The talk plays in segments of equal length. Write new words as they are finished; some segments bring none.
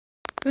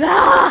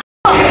Ah!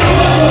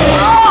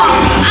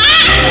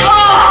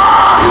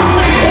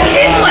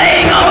 He's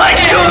laying on my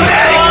stomach!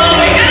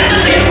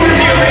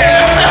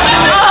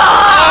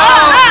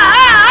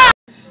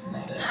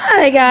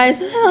 Hi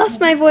guys, I lost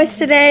my voice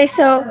today,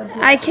 so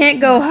I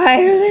can't go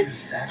higher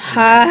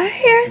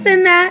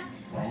than that.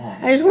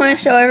 I just want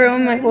to show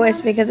everyone my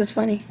voice because it's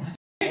funny.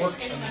 Why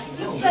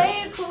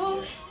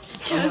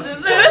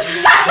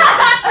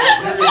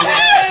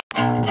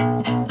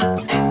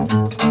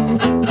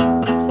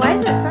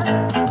is it from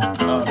us?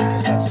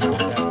 Because that's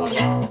that one.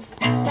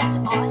 That's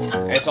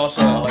awesome. It's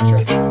also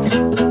electric. What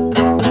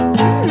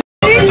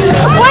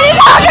is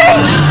happening?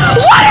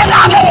 What is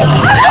happening?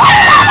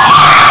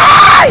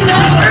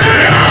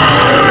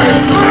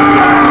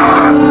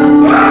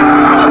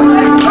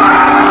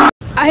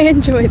 I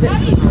enjoy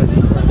this.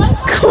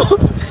 Cool.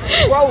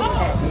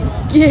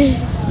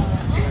 Yeah.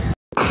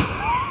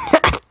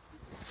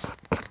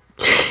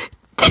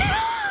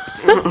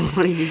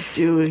 What are you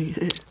doing?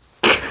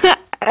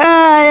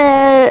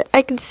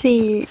 I can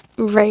see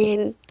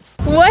rain.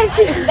 What?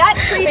 That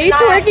tree. He's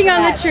working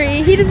on the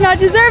tree. He does not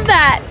deserve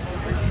that.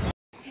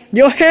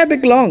 Your hair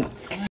big long.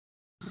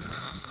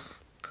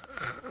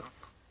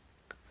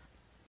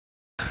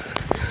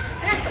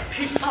 That's the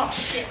pig. Oh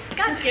shit!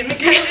 God damn it,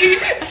 Kylie.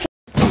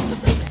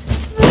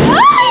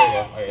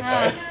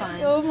 That's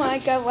fine. Oh my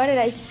god! Why did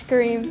I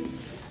scream?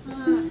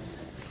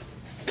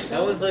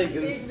 That was like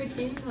It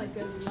became like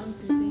a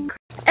lumpy thing.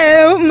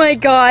 Oh my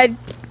god.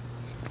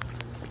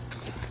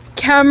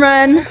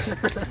 Cameron.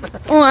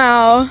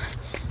 Wow.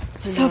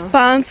 So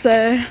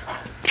fancy.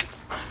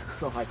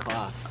 so high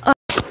class.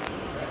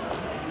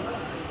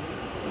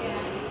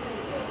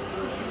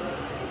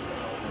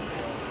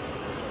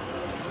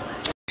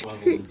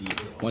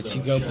 Once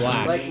you go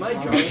black,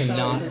 you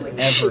cannot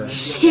ever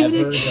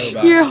go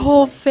back. Your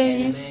whole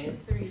face.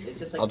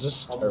 I'll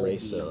just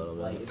erase it a little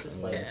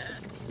bit.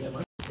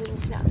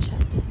 Snapchat.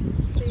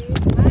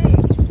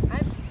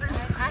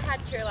 I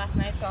had cheer last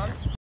night, so I'm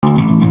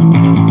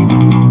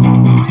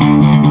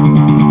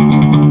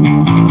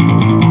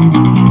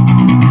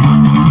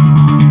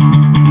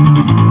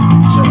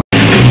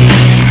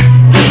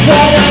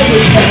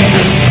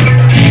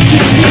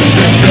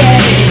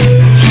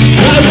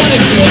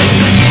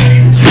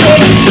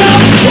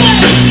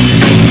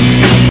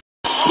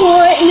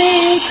Point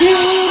me to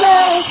the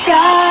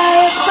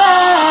sky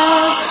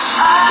above.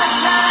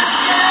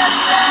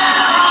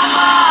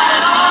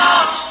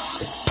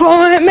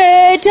 Point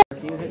me to.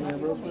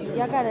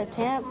 y'all got a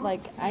tamp,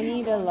 like I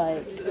need to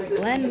like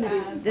blend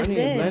this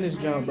in. Blend this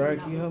John, bro.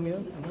 Can you help me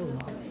out?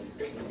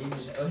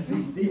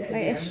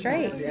 Like it's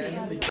straight.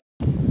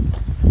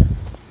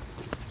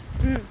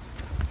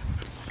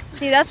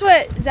 See, that's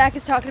what Zach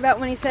is talking about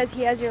when he says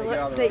he has your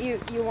lip that you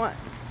want.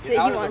 That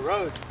you want.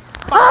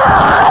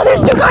 Ah,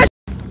 there's two cars.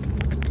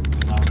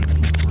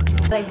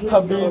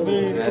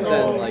 Habibi. I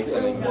said like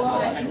something.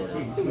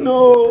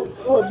 No,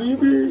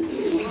 Habibi.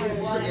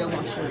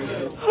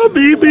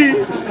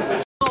 Habibi.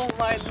 Oh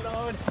my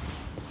lord.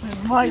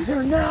 My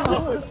turn now.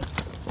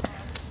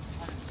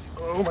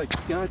 Oh my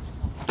god.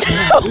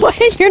 Why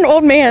is you're an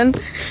old man?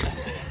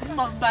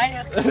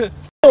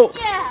 Oh.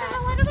 Yeah,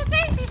 I wonder what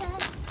fancy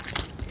does.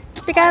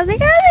 Because.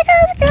 Wait,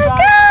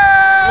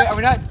 are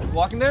we not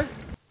walking there?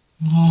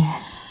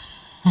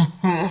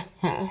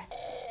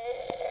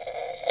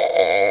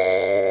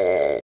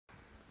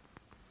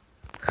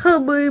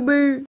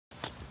 Habibi.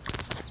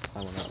 I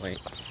will not wait.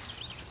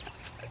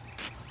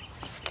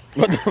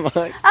 What the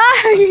fuck?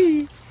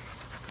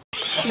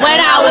 When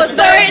I was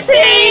 13,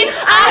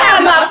 I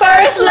had my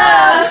first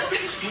love.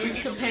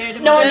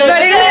 No one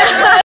ready.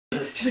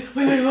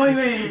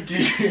 Wait.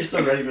 Dude, you're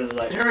so ready for the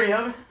light. Hurry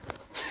up.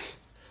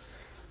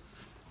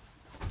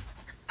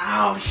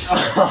 Ouch.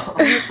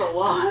 That's a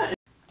lot.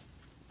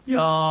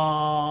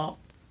 Y'all.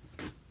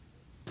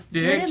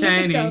 Dick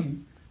Cheney.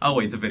 Oh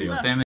wait, it's a video.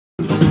 Damn it.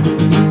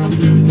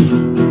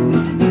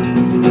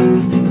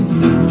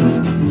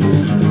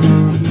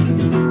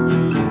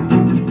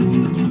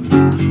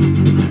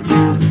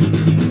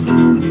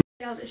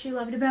 That she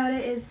loved about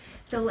it is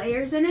the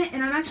layers in it,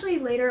 and I'm actually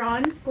later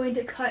on going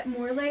to cut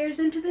more layers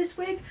into this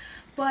wig,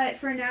 but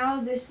for now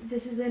this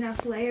is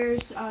enough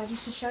layers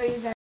just to show you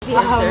that.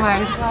 Oh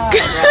my god.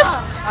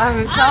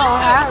 I'm so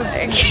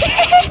happy.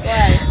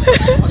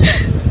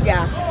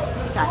 Yeah.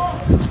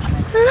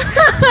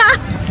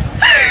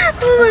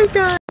 Oh my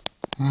god.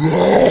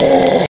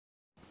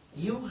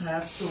 You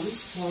have to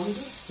respond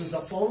to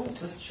the following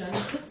question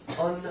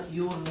on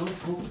your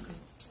notebook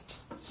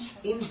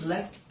in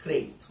black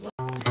crate.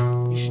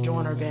 You should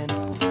join our band.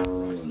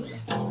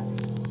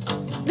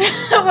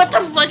 What the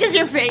fuck is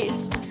your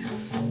face?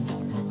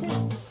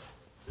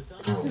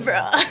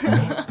 Bruh.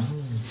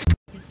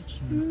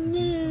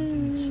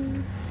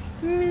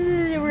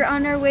 We're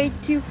on our way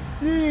to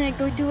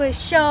go do a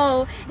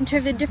show, and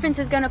Trevor the Difference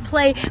is gonna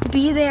play.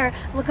 Be there.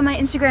 Look at my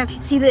Instagram.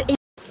 See the.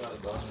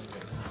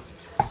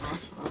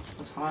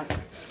 It's hot.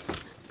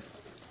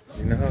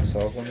 You know how to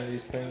solve one of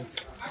these things?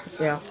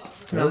 Yeah.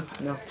 Really?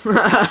 No.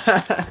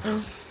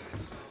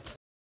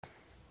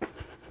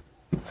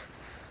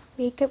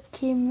 Wake up,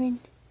 Cameron.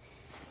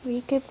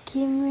 Wake up,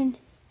 Cameron.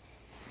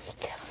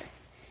 Wake up.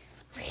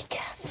 Wake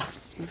up.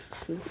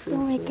 Oh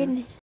my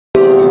goodness.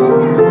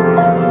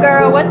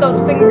 Girl, what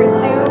those fingers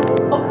do?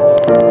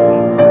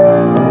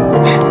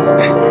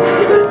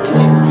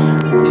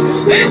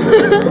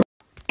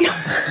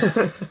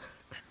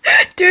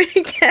 Do it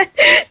again.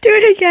 Do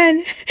it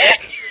again.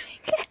 Do it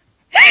again.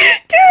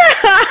 Do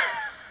it.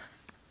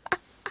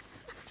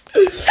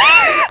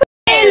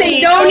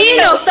 Haley don't need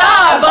no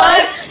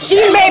Starbucks. She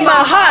made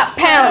my heart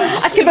pound.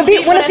 I skip a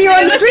beat when I see her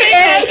on the street,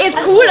 and it's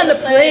cool on the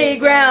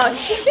playground.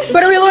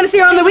 But I really want to see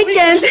her on the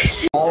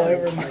weekends. All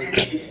over my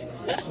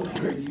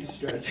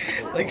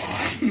like.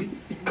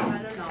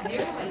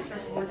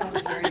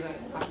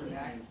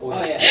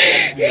 Oh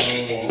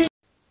yeah.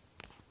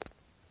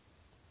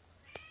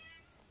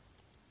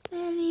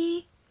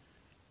 Daddy,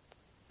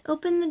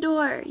 open the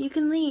door. You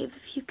can leave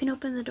if you can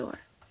open the door.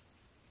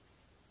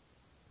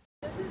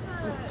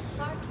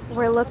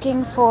 We're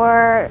looking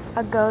for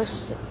a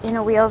ghost in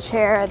a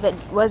wheelchair that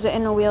wasn't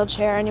in a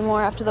wheelchair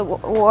anymore after the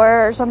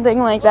war or something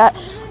like that.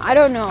 I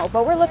don't know,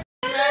 but we're looking.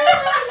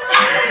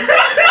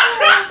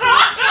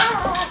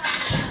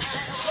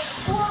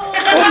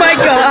 Oh my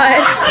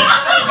god.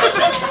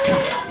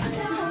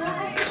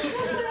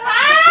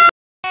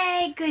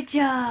 Hey, good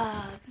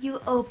job.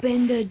 You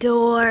opened the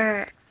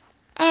door.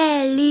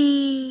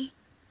 Ellie,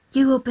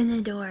 you opened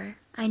the door.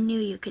 I knew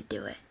you could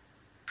do it.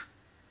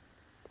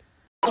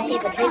 What you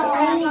trying to do?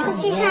 What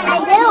you trying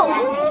to do?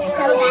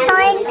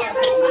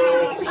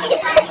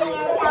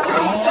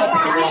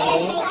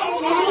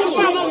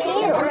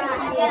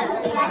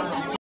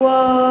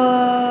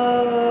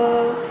 Whoa.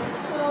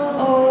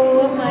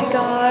 Oh my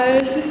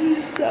gosh, this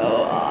is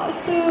so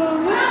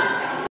awesome.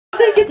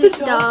 This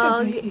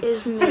dog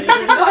is me.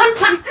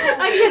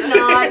 I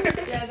cannot.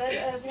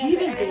 Do you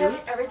even do it?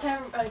 Every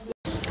time.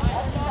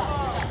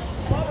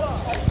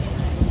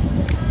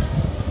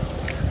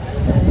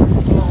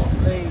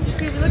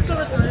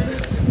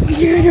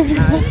 You're in a room.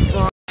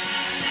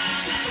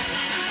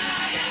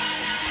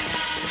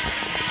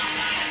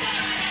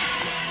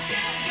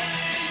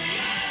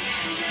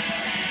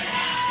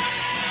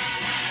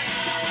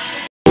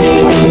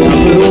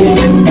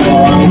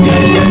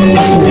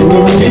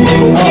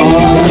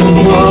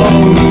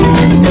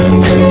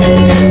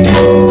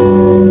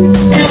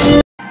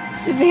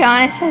 To be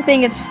honest, I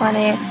think it's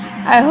funny.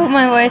 I hope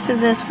my voice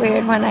is this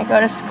weird when I go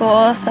to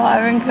school, so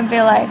everyone can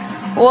be like,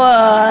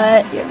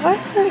 "What? Your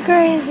voice is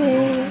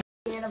crazy."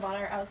 Anna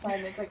Bonner are outside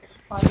and it's like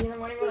 5 in the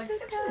morning. We're like,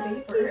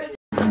 vapors.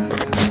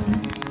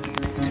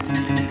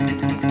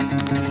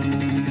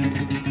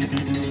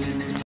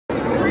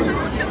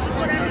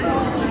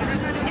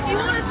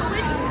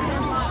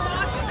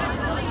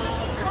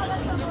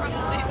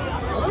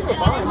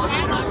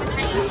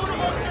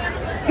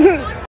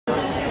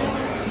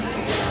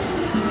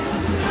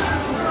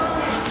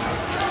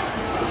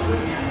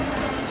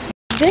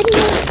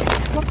 Goodness.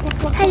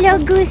 Hello,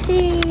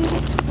 Goosey.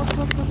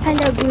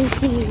 Hello,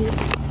 Goosey.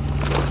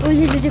 Oh,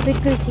 you're such a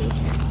big Goosey.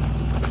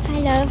 Hi,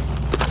 love.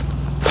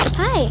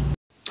 Hi.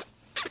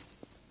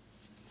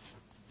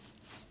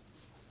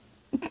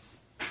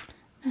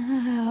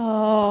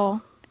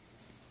 Oh.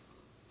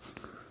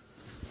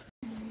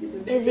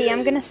 Izzy,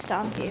 I'm gonna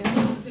stomp you.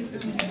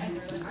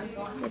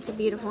 It's a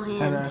beautiful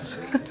hand.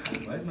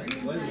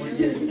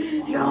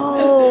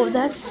 Yo,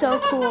 that's so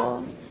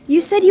cool.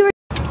 You said you were.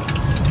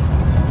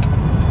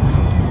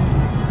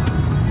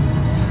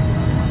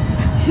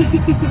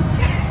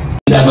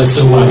 Never,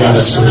 so I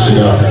gotta switch it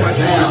up.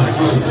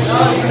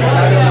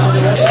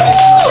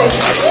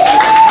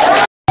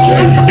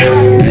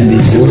 And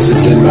these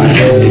voices in my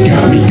head, they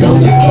got me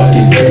going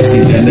fucking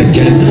crazy. Then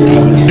again, I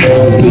was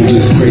probably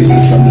just crazy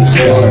from the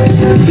start.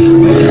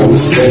 Like I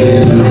was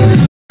saying.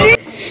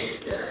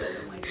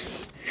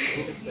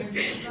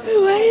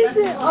 Why is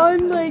it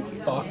on like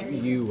Fuck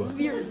you.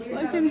 your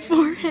fucking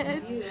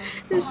forehead?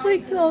 There's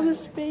like all the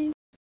space.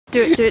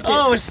 Do it, do it, do it.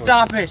 Oh,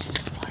 stop it.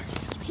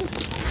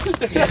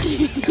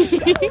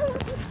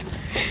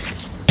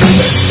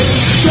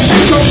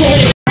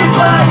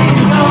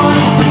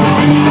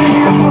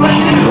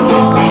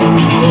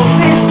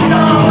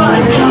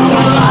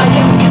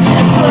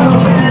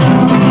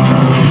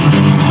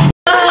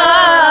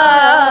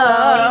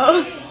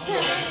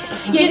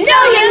 You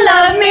know you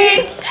love me,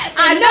 I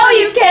know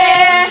you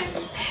care.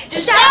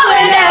 Just shout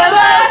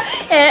whenever,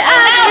 and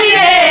I'll be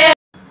there.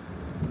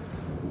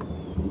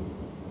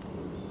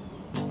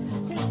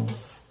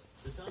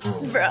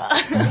 Bruh.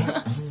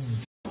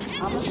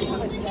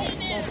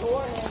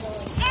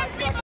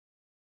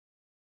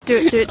 Do it,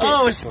 do it, do it.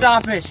 Oh,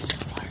 stop it.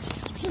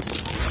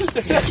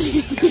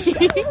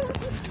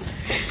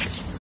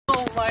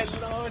 Oh my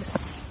lord.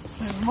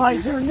 My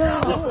turn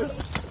now.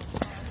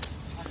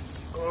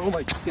 Oh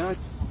my god.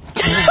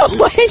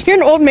 Why is you're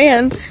an old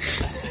man?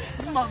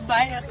 My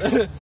bad.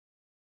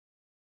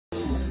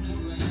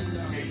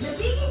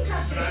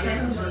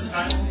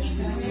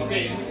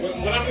 Okay,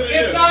 what I'm gonna do?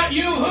 If not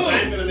you, who?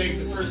 I'm gonna make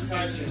the first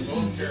cut in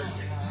both characters.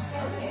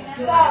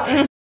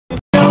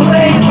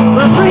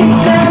 But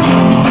pretend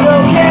it's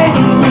okay,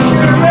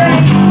 sure.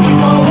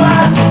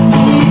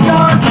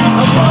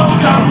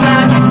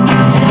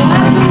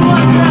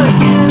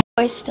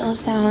 voice still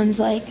sounds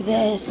like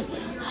this.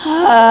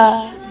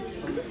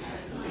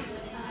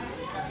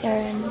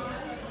 Aaron.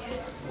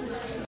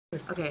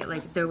 Okay,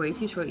 like they're way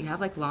too short. You have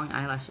like long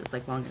eyelashes,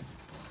 like longest,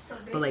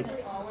 but like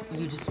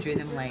you just drew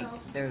them like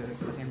they're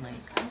fucking like.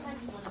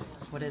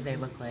 What do they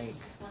look like?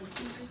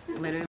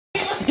 Literally.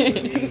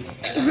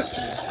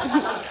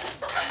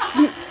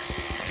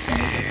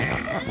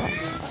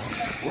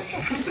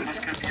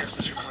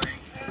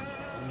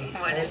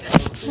 What is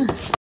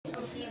it?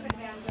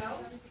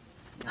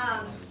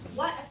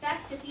 What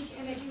effect does each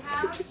image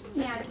have,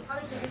 and how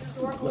does the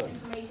historical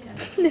information of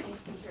the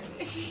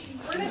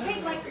We're going to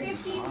take like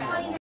 15,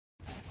 20 minutes.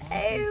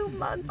 Oh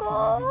my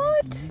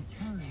god.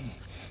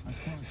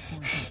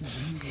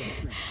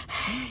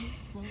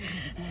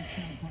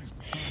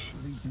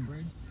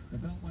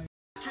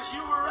 Because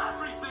you were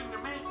everything to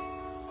me.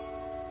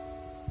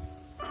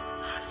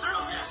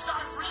 Through this,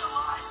 I've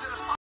realized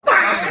that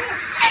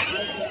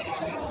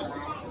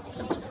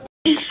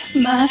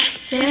My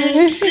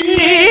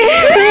destiny.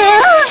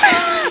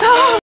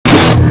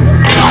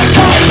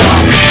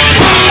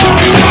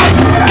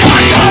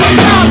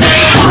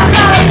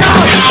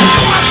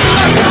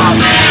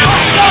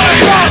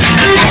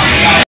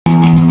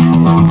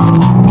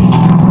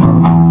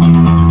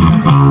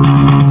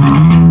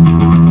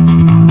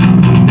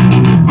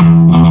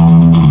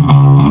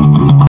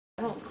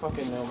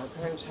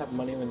 Have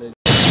money when they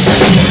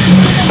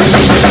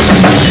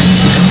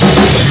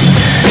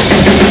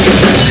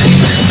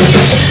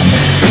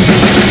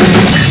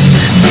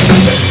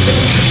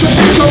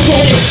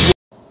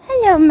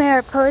Hello,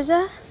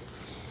 Mariposa.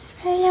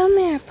 Hello,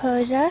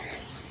 Mariposa.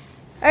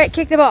 Alright,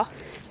 kick the ball.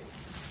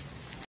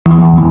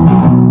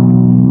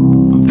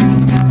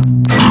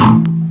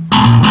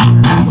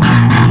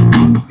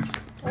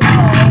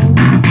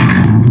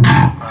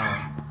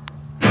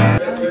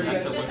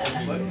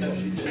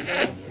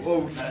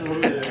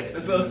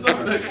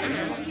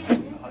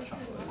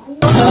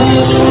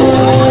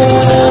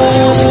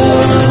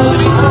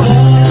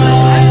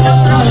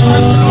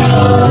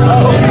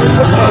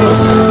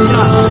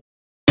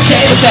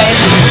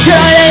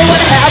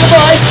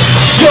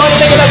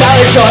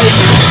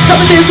 Some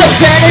abuse of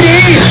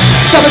sanity,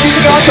 some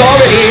abuse of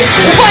authority.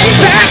 We're fighting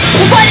back,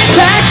 we're fighting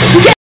back.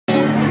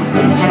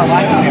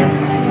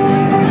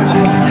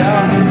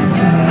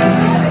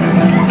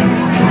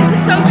 This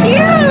is so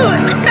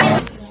cute.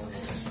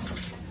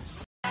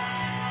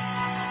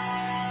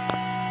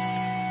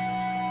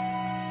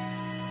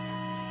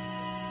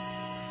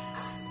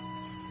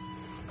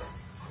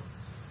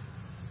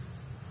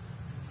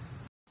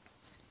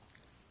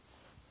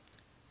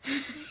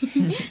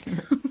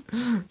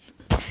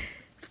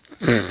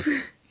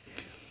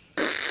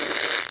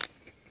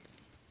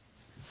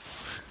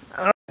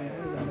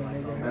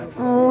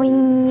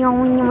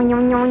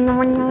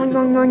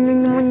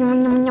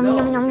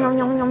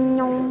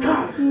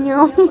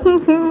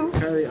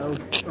 Kylie,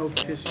 I'll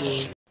kiss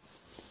you.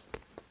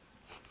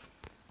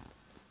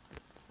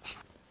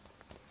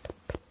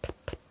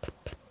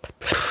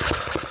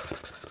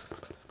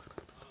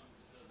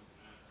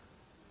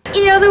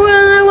 You're the one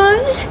I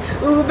want,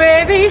 ooh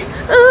baby,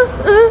 ooh,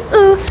 ooh,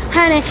 ooh,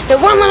 honey, the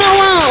one I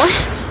want.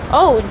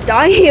 Oh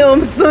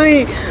damn,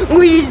 son,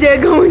 what is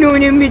that going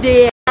on in me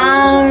there?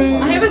 I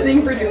have a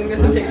thing for doing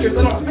this in pictures.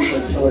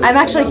 I'm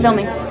actually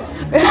filming.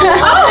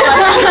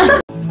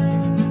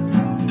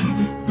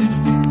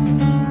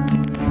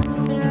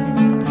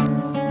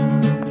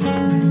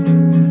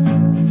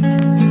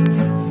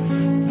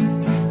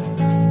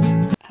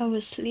 I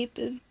was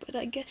sleeping, but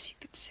I guess you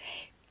could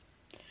say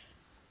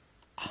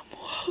I'm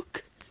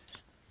woke.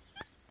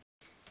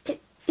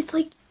 It's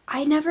like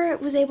I never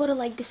was able to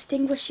like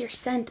distinguish your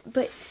scent,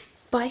 but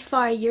by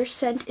far your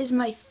scent is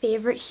my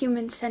favorite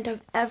human scent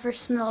I've ever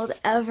smelled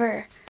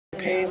ever.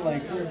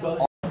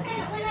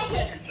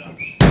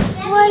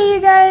 What are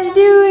you guys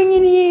doing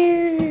in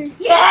here?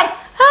 Yeah!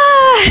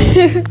 Ah!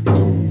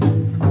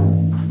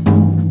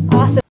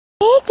 Awesome.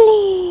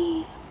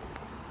 Wrigley!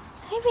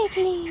 Hi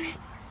Wrigley.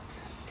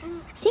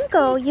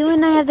 Cinco, you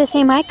and I have the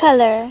same eye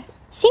color.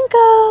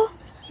 Cinco!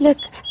 Look.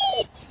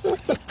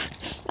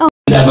 Oh.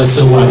 Never,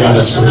 so I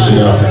gotta switch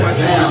it up.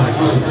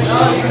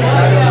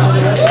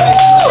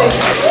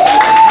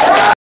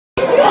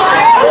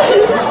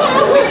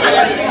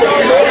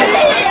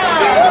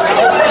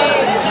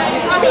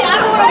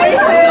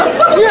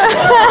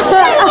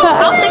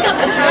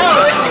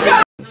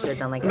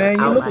 Man,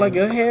 you look like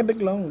your hair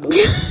big long.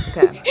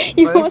 Okay.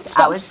 You won't First,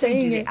 stop I would say do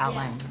saying the it.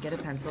 outline. Get a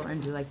pencil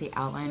and do like the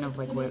outline of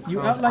like where it curls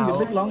You outline your out,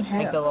 big long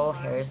hair. like the little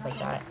hairs like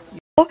that.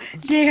 How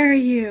dare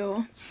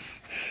you?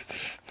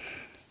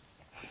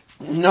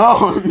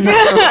 No,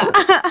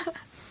 no.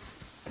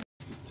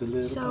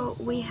 So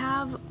we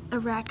have a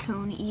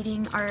raccoon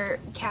eating our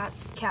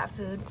cat's cat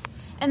food,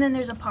 and then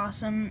there's a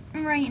possum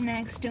right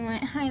next to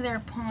it. Hi there,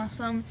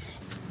 possum.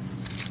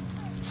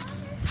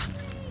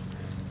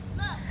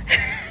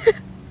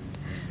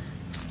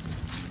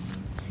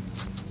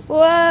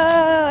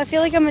 Whoa, I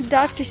feel like I'm a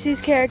Dr.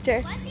 Seuss character.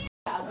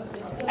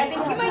 I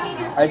think you might need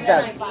your I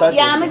said, touch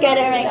Yeah, I'm gonna get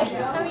it right.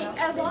 I mean,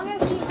 as long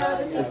as you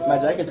have My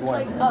jacket's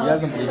warm. You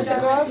guys don't believe it.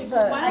 I'll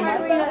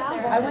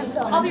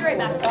be right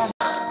back.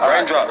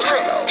 Raindrops,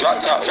 drop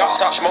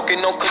top, smoking,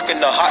 no cooking,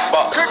 the hot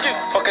box.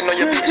 Fucking on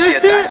your bitch, yeah,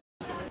 that.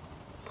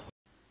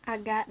 I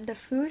got the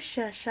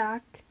fuchsia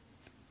shock.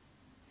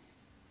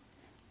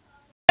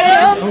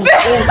 We're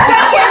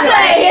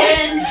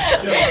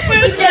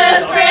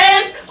just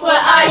friends.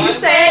 What are you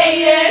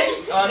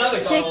saying?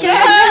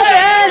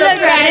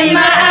 Look right in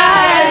my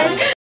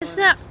eyes.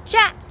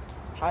 Snapchat.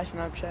 Hi,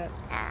 Snapchat.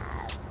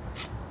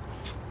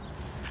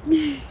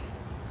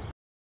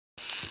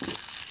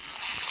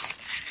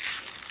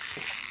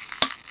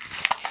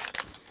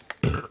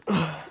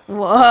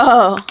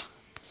 Whoa.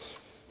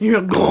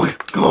 You're going.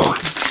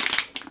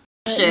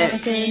 Shit. Never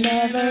say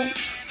never.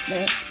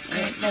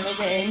 Never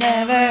say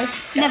never.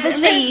 Never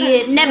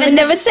say it.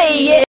 Never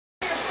say it.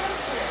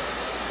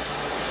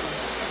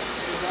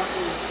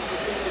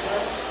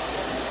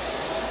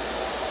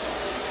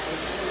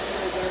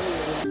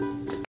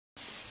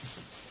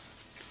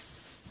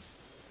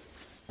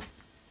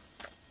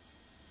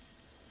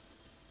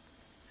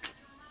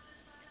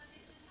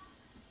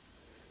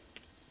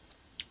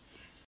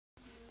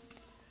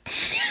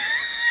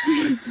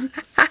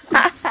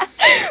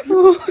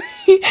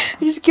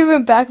 I just give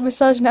him a back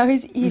massage. Now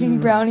he's eating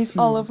brownies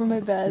all over my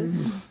bed.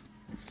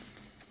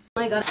 Oh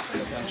my god.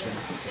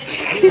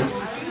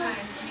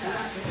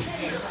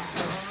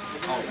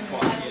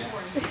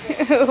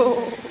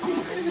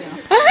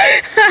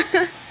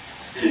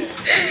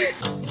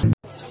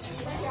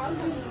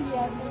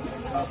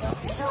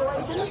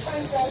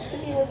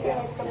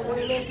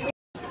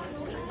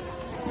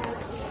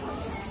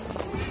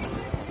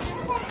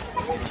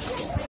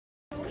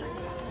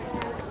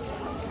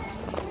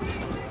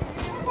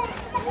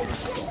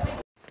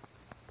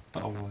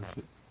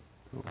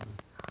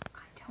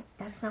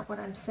 That's not what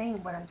I'm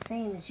saying. What I'm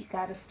saying is you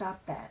gotta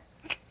stop that.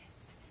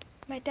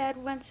 My dad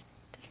wants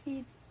to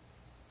feed.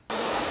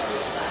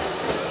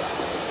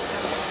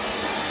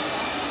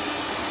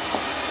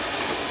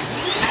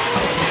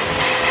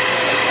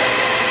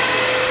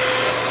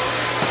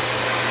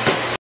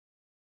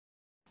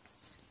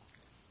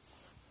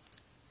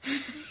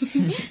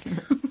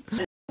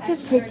 It's a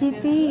pretty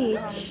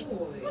beach.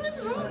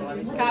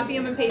 Copy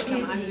him and paste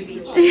him on the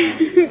beach.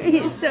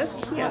 He's so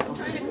cute.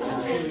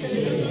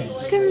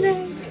 Come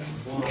back.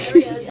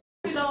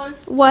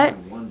 What?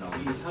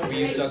 Were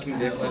you sucking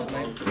dick last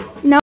night?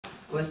 No.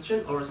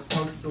 Question or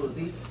response to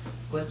this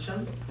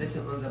question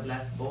written on the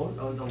black board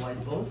or the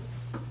white board.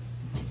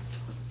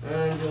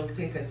 And we'll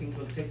take, I think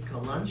we'll take a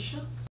lunch.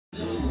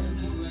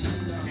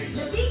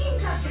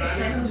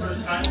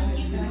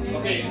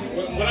 Okay,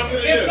 what I'm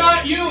gonna do? If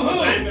not you,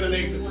 who? I'm gonna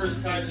make the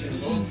first cut in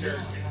both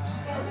characters.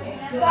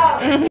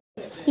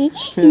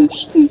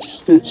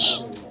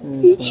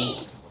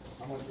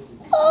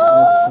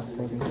 Oh,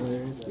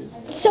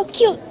 so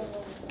cute.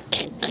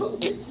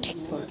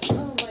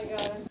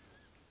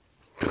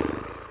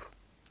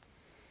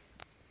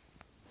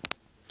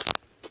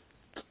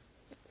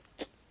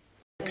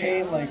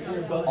 Pain like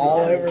all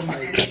over my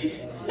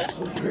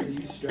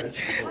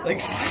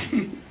like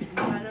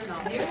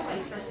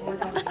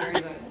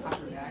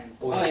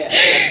Oh yeah.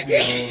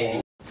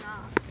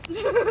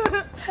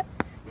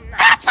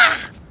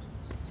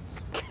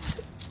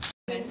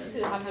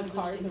 Have the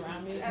cars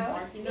around me and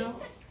park, you know?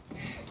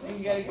 And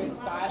you get a good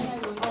spot.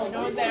 Oh, no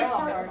one there.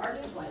 Oh,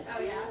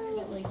 yeah.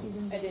 But like,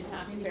 I didn't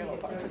have to parallel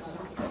park.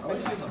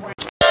 What?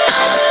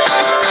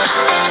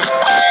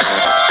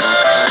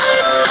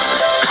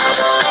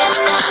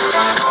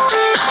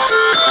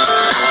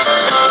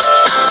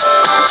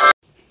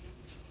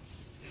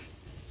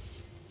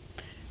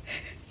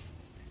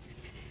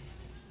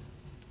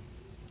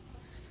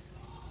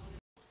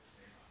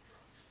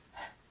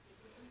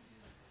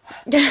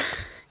 Yeah.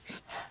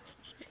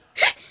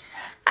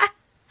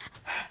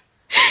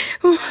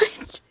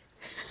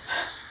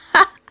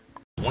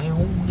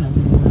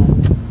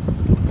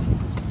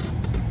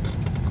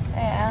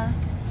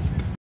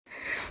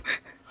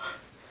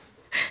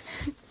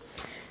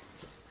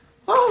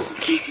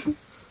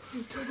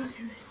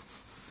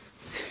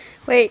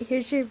 Wait,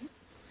 here's your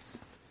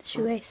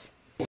shoelace.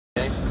 I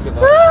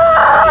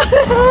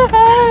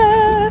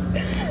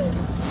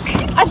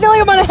feel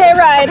like I'm on a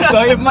hayride. So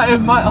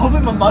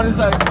hopefully my mom is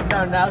not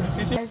down now.